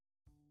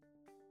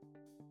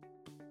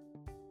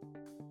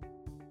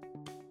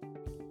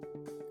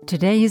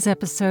Today's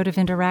episode of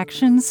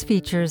Interactions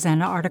features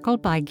an article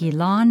by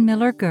Gilan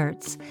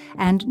Miller-Gertz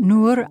and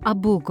Noor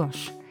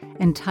Abu-Ghosh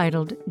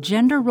entitled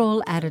Gender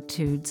Role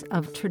Attitudes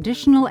of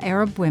Traditional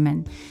Arab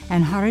Women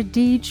and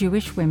Haredi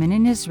Jewish Women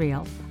in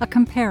Israel, a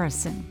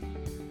Comparison.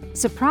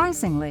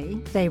 Surprisingly,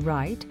 they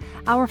write,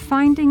 our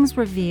findings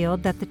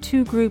revealed that the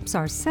two groups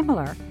are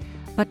similar,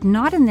 but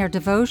not in their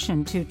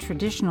devotion to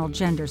traditional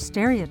gender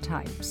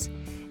stereotypes.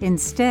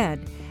 Instead,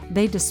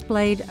 they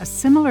displayed a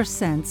similar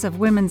sense of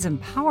women's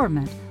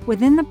empowerment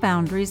within the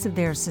boundaries of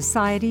their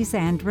societies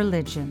and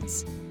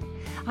religions.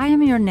 I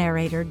am your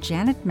narrator,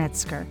 Janet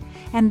Metzger,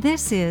 and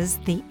this is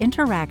the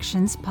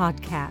Interactions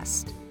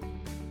Podcast.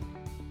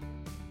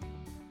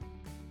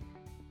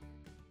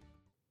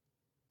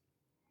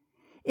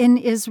 In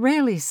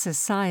Israeli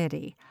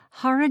society,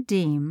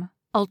 Haredim,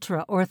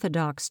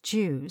 ultra-Orthodox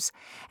Jews,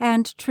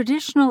 and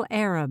traditional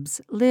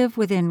Arabs live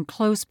within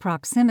close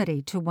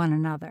proximity to one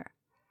another.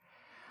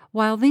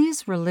 While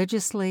these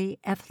religiously,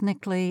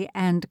 ethnically,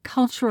 and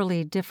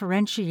culturally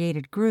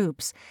differentiated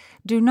groups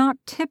do not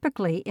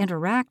typically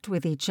interact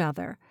with each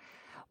other,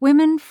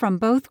 women from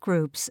both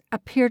groups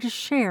appear to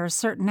share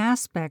certain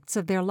aspects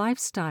of their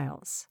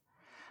lifestyles.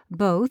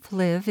 Both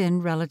live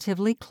in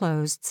relatively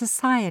closed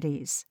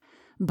societies.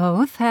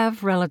 Both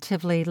have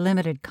relatively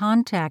limited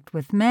contact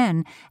with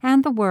men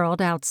and the world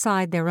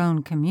outside their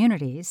own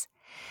communities,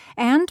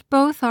 and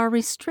both are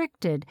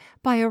restricted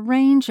by a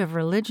range of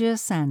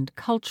religious and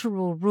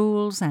cultural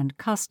rules and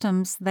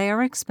customs they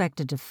are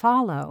expected to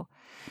follow,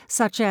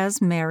 such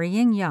as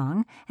marrying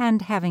young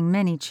and having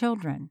many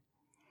children.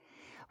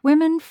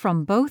 Women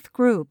from both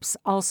groups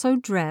also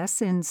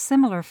dress in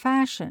similar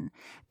fashion,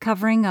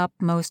 covering up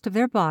most of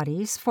their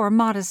bodies for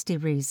modesty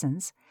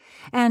reasons,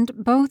 and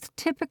both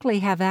typically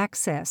have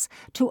access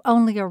to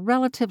only a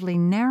relatively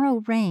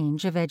narrow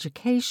range of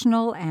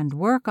educational and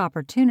work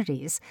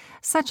opportunities,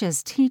 such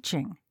as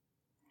teaching.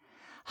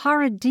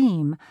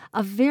 Haredim,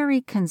 a very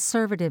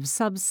conservative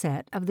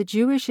subset of the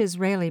Jewish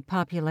Israeli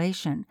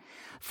population,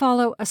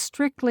 follow a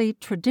strictly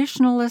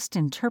traditionalist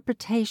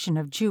interpretation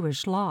of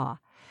Jewish law,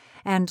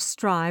 and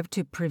strive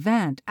to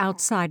prevent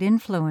outside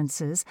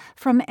influences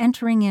from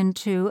entering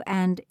into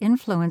and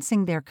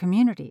influencing their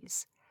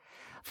communities.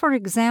 For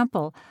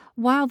example,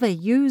 while they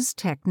use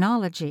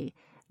technology,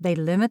 they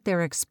limit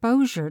their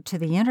exposure to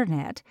the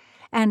Internet,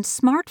 and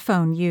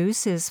smartphone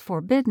use is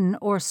forbidden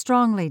or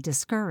strongly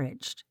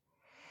discouraged.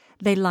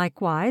 They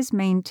likewise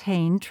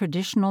maintain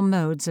traditional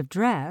modes of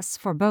dress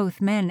for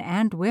both men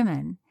and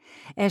women,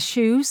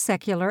 eschew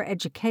secular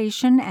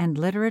education and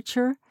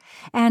literature,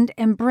 and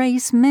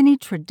embrace many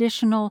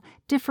traditional,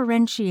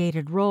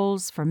 differentiated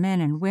roles for men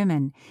and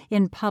women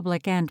in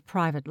public and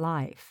private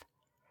life.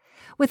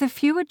 With a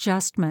few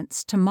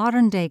adjustments to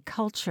modern-day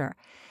culture,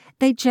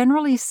 they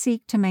generally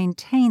seek to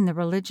maintain the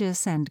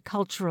religious and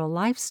cultural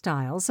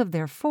lifestyles of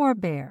their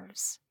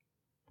forebears.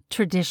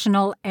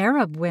 Traditional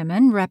Arab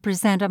women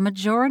represent a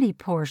majority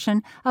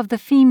portion of the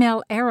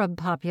female Arab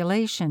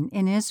population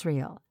in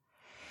Israel.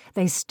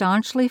 They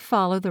staunchly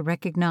follow the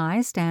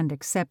recognized and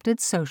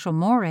accepted social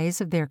mores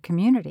of their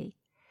community.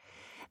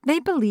 They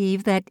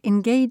believe that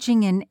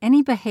engaging in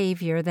any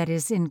behavior that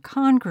is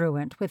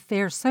incongruent with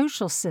their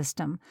social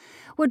system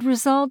would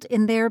result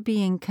in their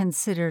being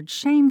considered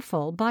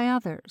shameful by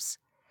others.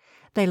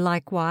 They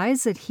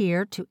likewise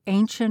adhere to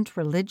ancient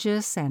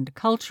religious and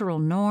cultural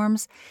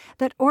norms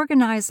that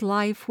organize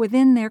life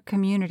within their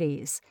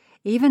communities,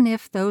 even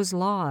if those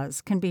laws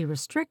can be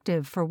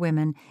restrictive for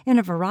women in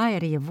a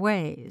variety of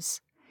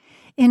ways.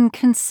 In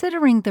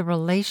considering the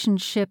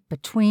relationship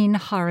between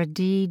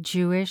Haredi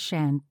Jewish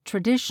and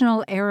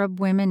traditional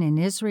Arab women in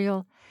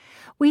Israel,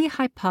 we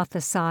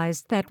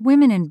hypothesized that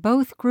women in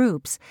both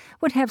groups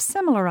would have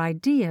similar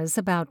ideas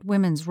about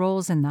women's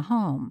roles in the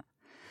home.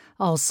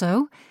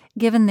 Also,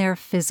 given their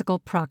physical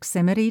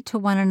proximity to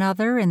one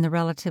another in the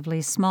relatively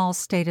small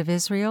state of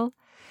Israel,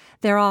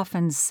 their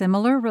often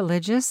similar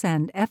religious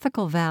and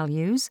ethical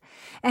values,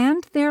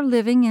 and their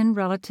living in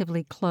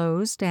relatively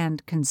closed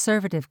and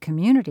conservative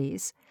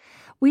communities,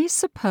 we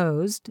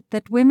supposed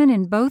that women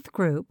in both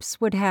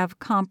groups would have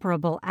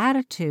comparable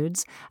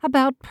attitudes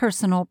about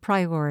personal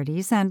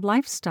priorities and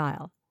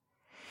lifestyle.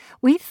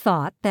 We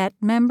thought that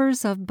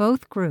members of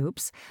both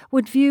groups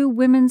would view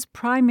women's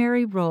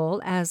primary role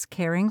as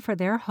caring for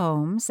their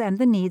homes and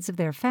the needs of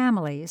their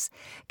families,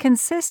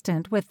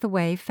 consistent with the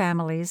way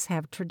families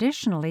have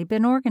traditionally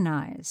been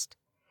organized.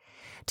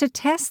 To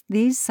test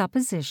these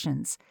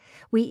suppositions,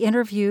 we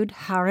interviewed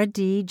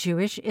Haredi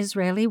Jewish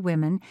Israeli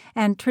women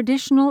and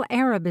traditional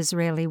Arab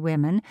Israeli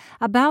women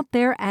about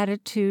their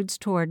attitudes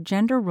toward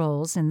gender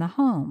roles in the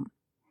home.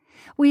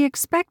 We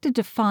expected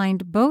to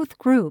find both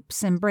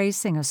groups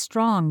embracing a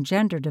strong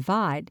gender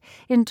divide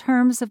in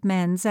terms of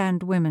men's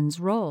and women's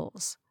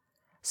roles.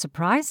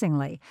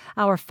 Surprisingly,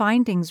 our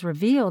findings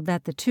revealed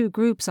that the two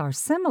groups are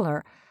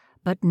similar,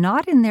 but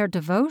not in their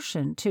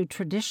devotion to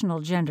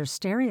traditional gender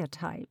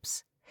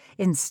stereotypes.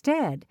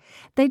 Instead,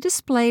 they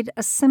displayed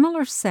a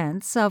similar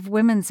sense of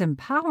women's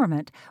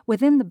empowerment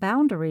within the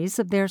boundaries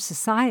of their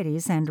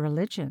societies and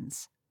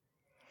religions.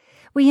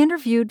 We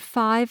interviewed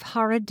 5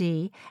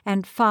 Haredi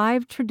and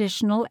 5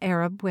 traditional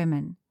Arab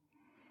women.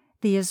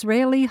 The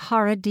Israeli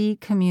Haredi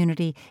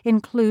community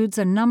includes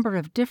a number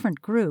of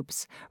different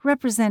groups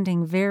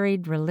representing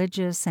varied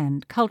religious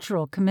and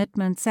cultural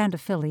commitments and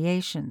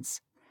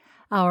affiliations.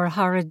 Our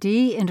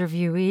Haredi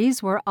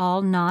interviewees were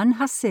all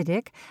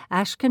non-Hasidic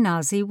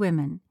Ashkenazi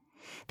women.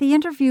 The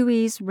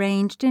interviewees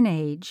ranged in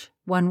age.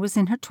 One was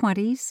in her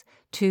 20s,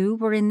 2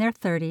 were in their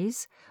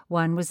 30s,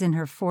 1 was in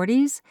her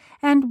 40s,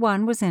 and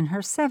 1 was in her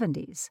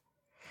 70s.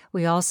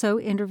 We also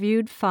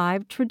interviewed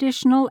 5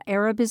 traditional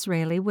Arab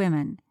Israeli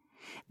women.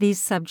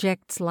 These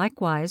subjects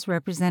likewise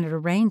represented a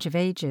range of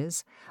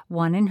ages,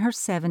 1 in her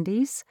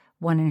 70s,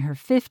 1 in her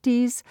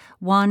 50s,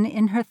 1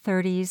 in her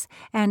 30s,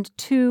 and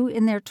 2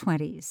 in their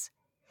 20s.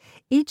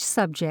 Each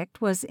subject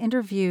was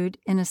interviewed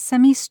in a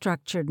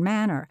semi-structured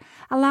manner,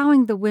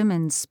 allowing the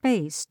women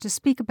space to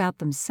speak about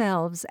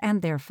themselves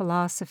and their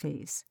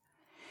philosophies.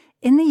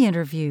 In the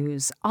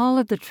interviews, all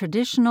of the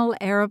traditional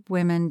Arab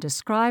women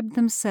described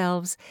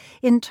themselves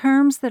in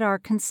terms that are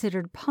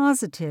considered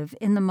positive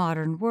in the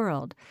modern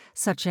world,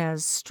 such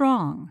as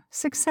strong,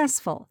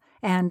 successful,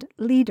 and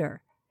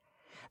leader.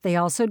 They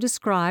also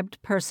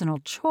described personal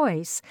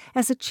choice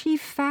as a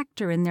chief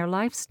factor in their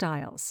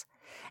lifestyles,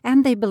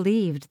 and they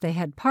believed they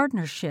had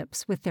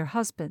partnerships with their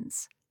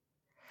husbands.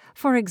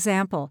 For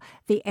example,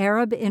 the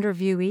Arab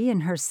interviewee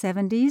in her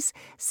 70s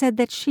said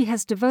that she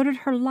has devoted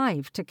her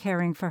life to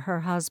caring for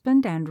her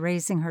husband and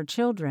raising her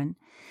children,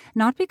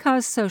 not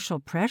because social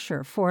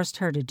pressure forced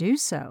her to do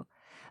so,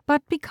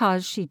 but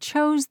because she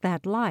chose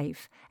that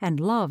life and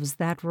loves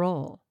that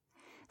role.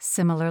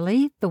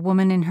 Similarly, the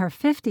woman in her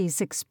 50s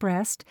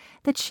expressed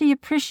that she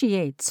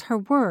appreciates her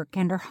work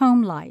and her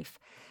home life,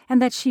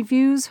 and that she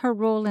views her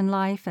role in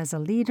life as a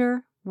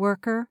leader,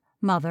 worker,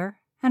 mother,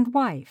 and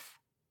wife.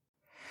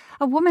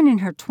 A woman in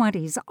her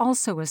 20s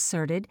also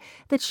asserted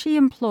that she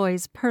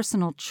employs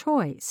personal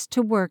choice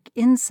to work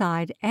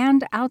inside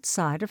and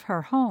outside of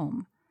her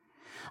home.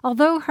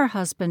 Although her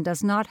husband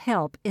does not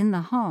help in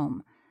the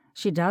home,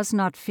 she does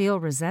not feel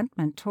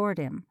resentment toward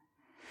him.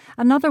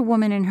 Another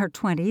woman in her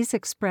 20s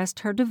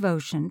expressed her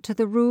devotion to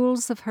the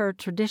rules of her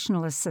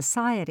traditionalist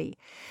society,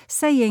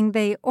 saying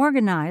they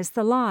organize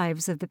the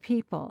lives of the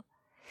people.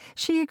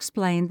 She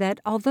explained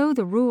that although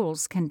the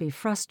rules can be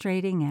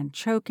frustrating and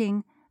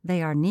choking,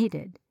 they are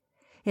needed.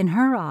 In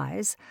her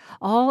eyes,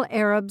 all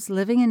Arabs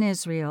living in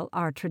Israel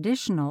are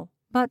traditional,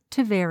 but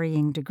to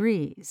varying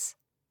degrees.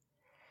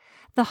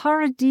 The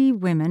Haredi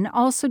women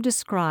also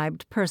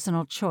described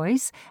personal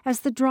choice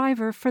as the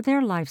driver for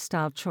their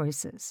lifestyle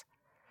choices.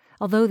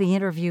 Although the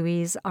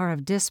interviewees are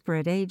of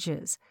disparate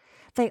ages,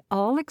 they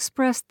all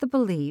expressed the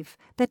belief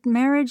that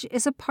marriage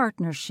is a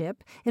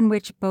partnership in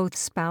which both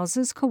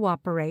spouses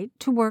cooperate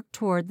to work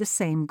toward the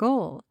same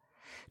goal: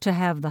 to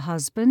have the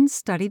husband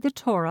study the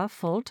Torah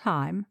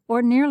full-time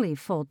or nearly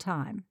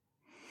full-time.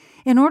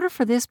 In order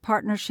for this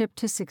partnership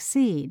to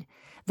succeed,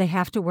 they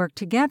have to work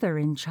together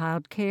in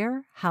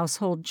childcare,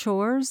 household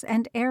chores,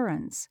 and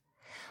errands.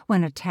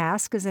 When a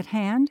task is at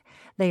hand,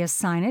 they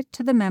assign it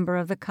to the member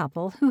of the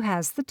couple who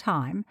has the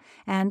time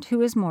and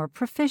who is more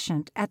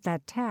proficient at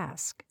that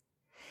task.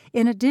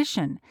 In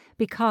addition,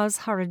 because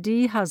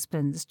Haredi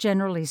husbands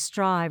generally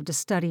strive to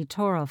study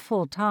Torah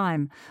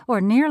full-time or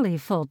nearly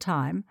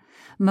full-time,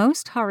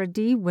 most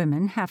Haredi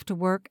women have to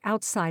work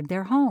outside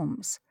their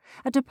homes,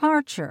 a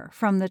departure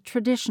from the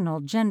traditional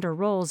gender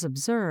roles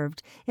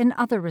observed in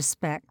other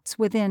respects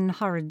within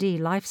Haredi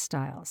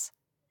lifestyles.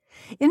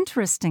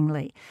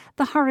 Interestingly,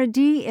 the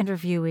Haredi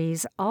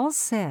interviewees all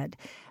said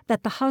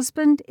that the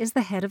husband is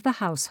the head of the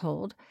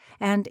household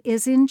and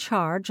is in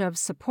charge of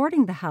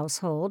supporting the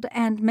household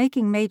and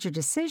making major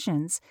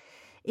decisions,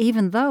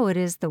 even though it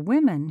is the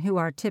women who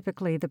are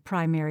typically the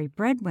primary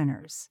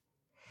breadwinners.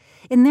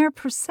 In their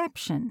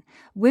perception,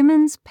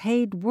 women's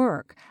paid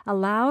work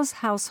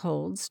allows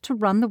households to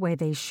run the way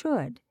they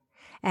should,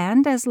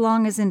 and as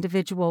long as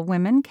individual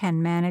women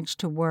can manage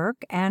to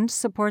work and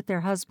support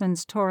their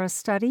husband's Torah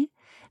study,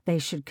 they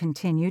should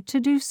continue to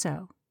do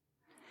so.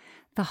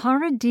 The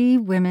Haredi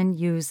women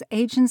use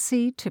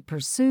agency to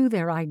pursue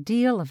their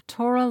ideal of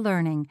Torah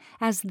learning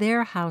as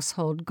their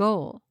household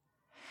goal.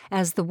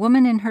 As the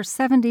woman in her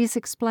 70s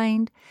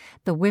explained,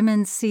 the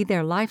women see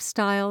their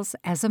lifestyles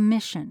as a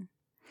mission.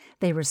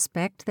 They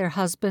respect their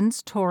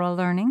husband's Torah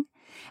learning,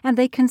 and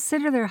they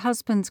consider their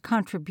husband's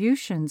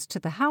contributions to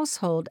the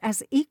household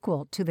as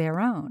equal to their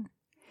own.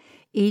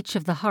 Each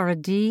of the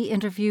Haredi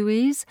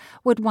interviewees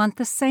would want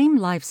the same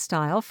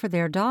lifestyle for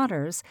their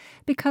daughters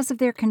because of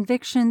their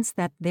convictions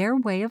that their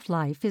way of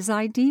life is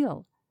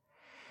ideal.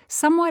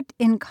 Somewhat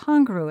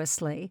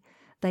incongruously,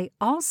 they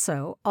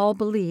also all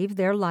believe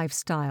their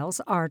lifestyles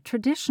are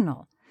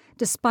traditional,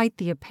 despite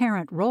the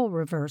apparent role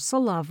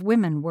reversal of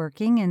women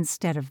working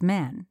instead of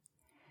men.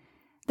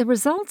 The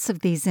results of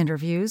these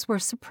interviews were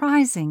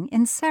surprising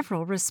in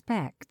several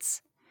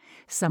respects.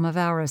 Some of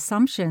our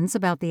assumptions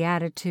about the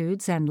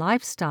attitudes and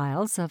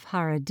lifestyles of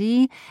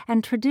Haredi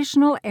and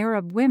traditional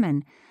Arab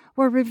women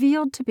were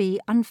revealed to be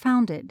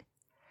unfounded.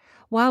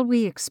 While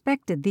we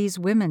expected these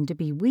women to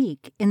be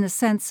weak in the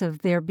sense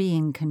of their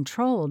being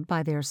controlled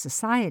by their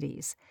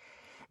societies,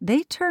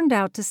 they turned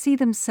out to see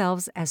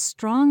themselves as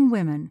strong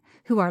women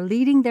who are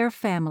leading their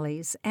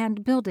families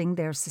and building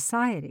their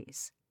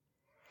societies.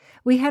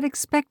 We had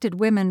expected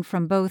women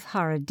from both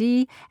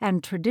Haredi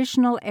and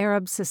traditional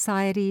Arab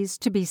societies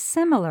to be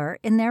similar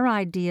in their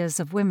ideas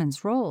of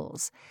women's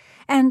roles,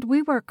 and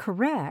we were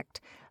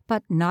correct,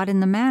 but not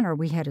in the manner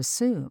we had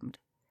assumed.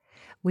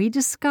 We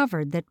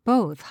discovered that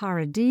both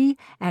Haredi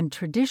and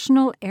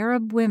traditional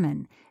Arab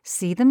women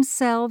see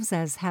themselves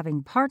as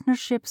having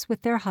partnerships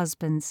with their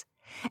husbands,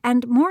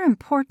 and more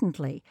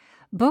importantly,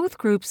 both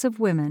groups of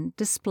women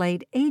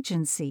displayed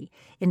agency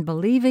in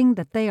believing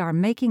that they are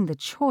making the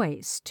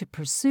choice to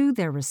pursue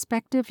their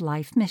respective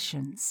life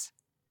missions.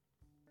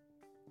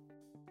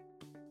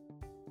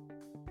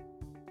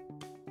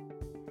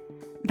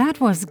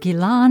 That was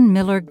Gilan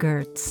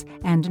Miller-Gertz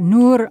and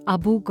Noor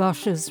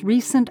Abu-Ghosh's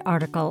recent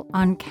article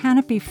on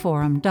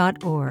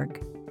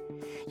canopyforum.org.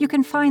 You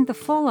can find the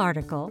full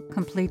article,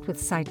 complete with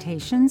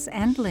citations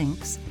and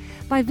links,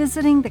 by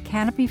visiting the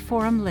Canopy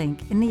Forum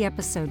link in the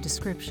episode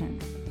description.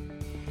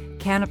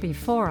 Canopy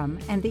Forum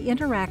and the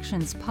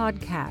Interactions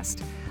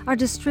podcast are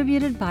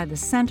distributed by the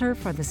Center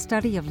for the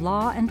Study of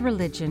Law and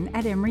Religion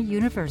at Emory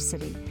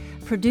University,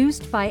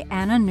 produced by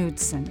Anna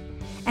Knudsen,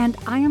 and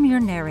I am your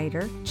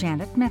narrator,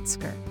 Janet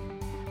Metzger.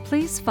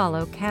 Please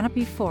follow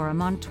Canopy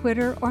Forum on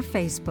Twitter or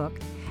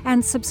Facebook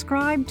and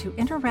subscribe to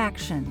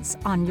Interactions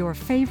on your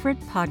favorite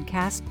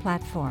podcast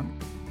platform.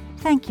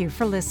 Thank you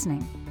for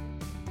listening.